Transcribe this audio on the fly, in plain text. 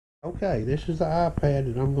Okay, this is the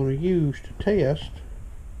iPad that I'm going to use to test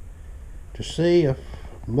to see if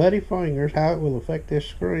muddy fingers, how it will affect this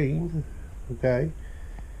screen. Okay,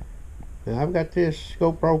 now I've got this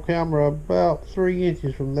GoPro camera about 3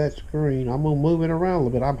 inches from that screen. I'm going to move it around a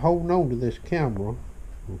little bit. I'm holding on to this camera.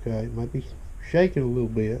 Okay, it might be shaking a little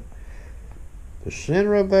bit. The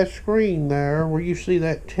center of that screen there, where you see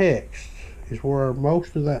that text, is where I'm going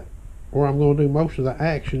to do most of the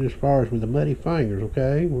action as far as with the muddy fingers.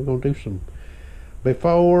 Okay, we're going to do some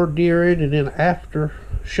before, during, and then after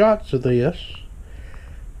shots of this,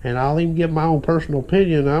 and I'll even give my own personal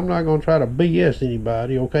opinion. I'm not going to try to BS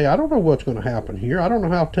anybody. Okay, I don't know what's going to happen here. I don't know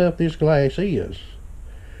how tough this glass is.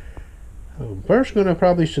 I'm first going to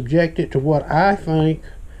probably subject it to what I think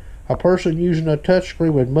a person using a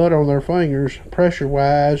touchscreen with mud on their fingers, pressure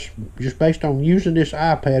wise, just based on using this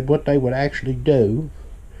iPad, what they would actually do.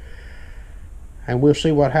 And we'll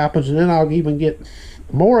see what happens, and then I'll even get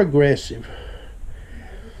more aggressive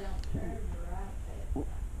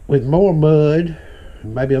with more mud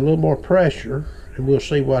and maybe a little more pressure, and we'll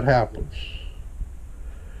see what happens.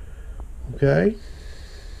 Okay,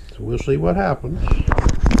 so we'll see what happens.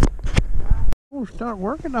 We'll start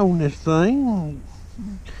working on this thing.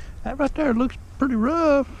 That right there looks pretty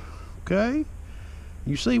rough. Okay,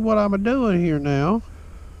 you see what I'm doing here now.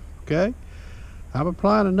 Okay, I'm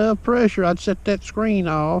applying enough pressure. I'd set that screen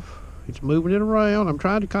off. It's moving it around. I'm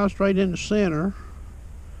trying to concentrate in the center.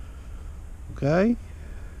 Okay,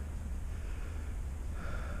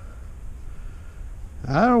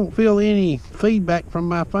 I don't feel any feedback from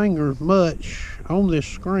my fingers much on this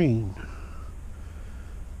screen.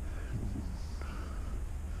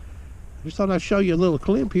 Just thought I'd show you a little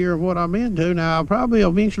clip here of what I'm into. Now I probably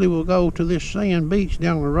eventually will go to this sand beach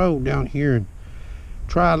down the road down here and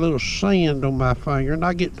try a little sand on my finger, and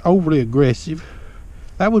not get overly aggressive.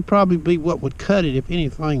 That would probably be what would cut it, if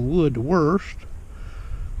anything would, the worst.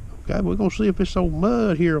 Okay, we're gonna see if this old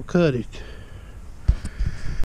mud here will cut it.